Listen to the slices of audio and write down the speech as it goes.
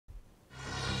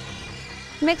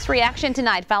Mixed reaction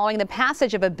tonight following the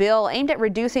passage of a bill aimed at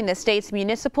reducing the state's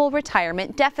municipal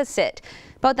retirement deficit.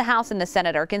 Both the House and the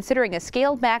Senate are considering a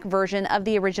scaled-back version of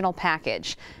the original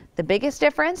package. The biggest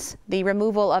difference? The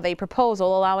removal of a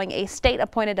proposal allowing a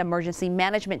state-appointed emergency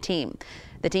management team.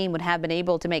 The team would have been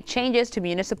able to make changes to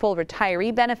municipal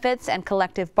retiree benefits and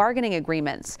collective bargaining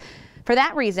agreements. For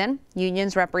that reason,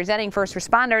 unions representing first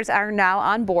responders are now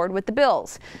on board with the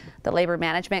bills. The Labor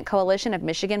Management Coalition of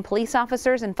Michigan Police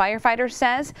Officers and Firefighters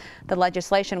says the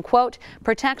legislation, quote,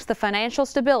 protects the financial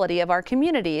stability of our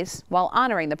communities while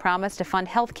honoring the promise to fund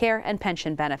health care and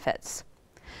pension benefits.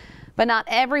 But not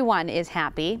everyone is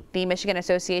happy. The Michigan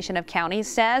Association of Counties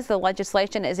says the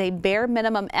legislation is a bare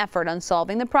minimum effort on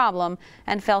solving the problem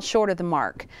and fell short of the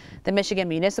mark. The Michigan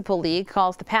Municipal League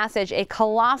calls the passage a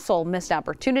colossal missed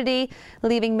opportunity,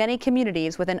 leaving many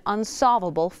communities with an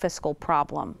unsolvable fiscal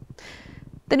problem.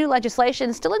 The new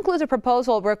legislation still includes a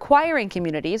proposal requiring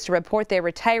communities to report their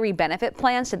retiree benefit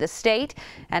plans to the state,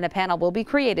 and a panel will be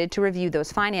created to review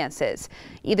those finances.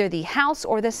 Either the House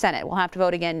or the Senate will have to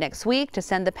vote again next week to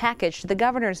send the package to the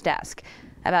governor's desk.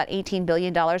 About $18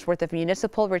 billion worth of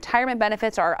municipal retirement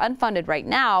benefits are unfunded right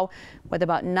now, with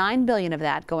about $9 billion of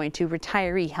that going to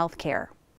retiree health care.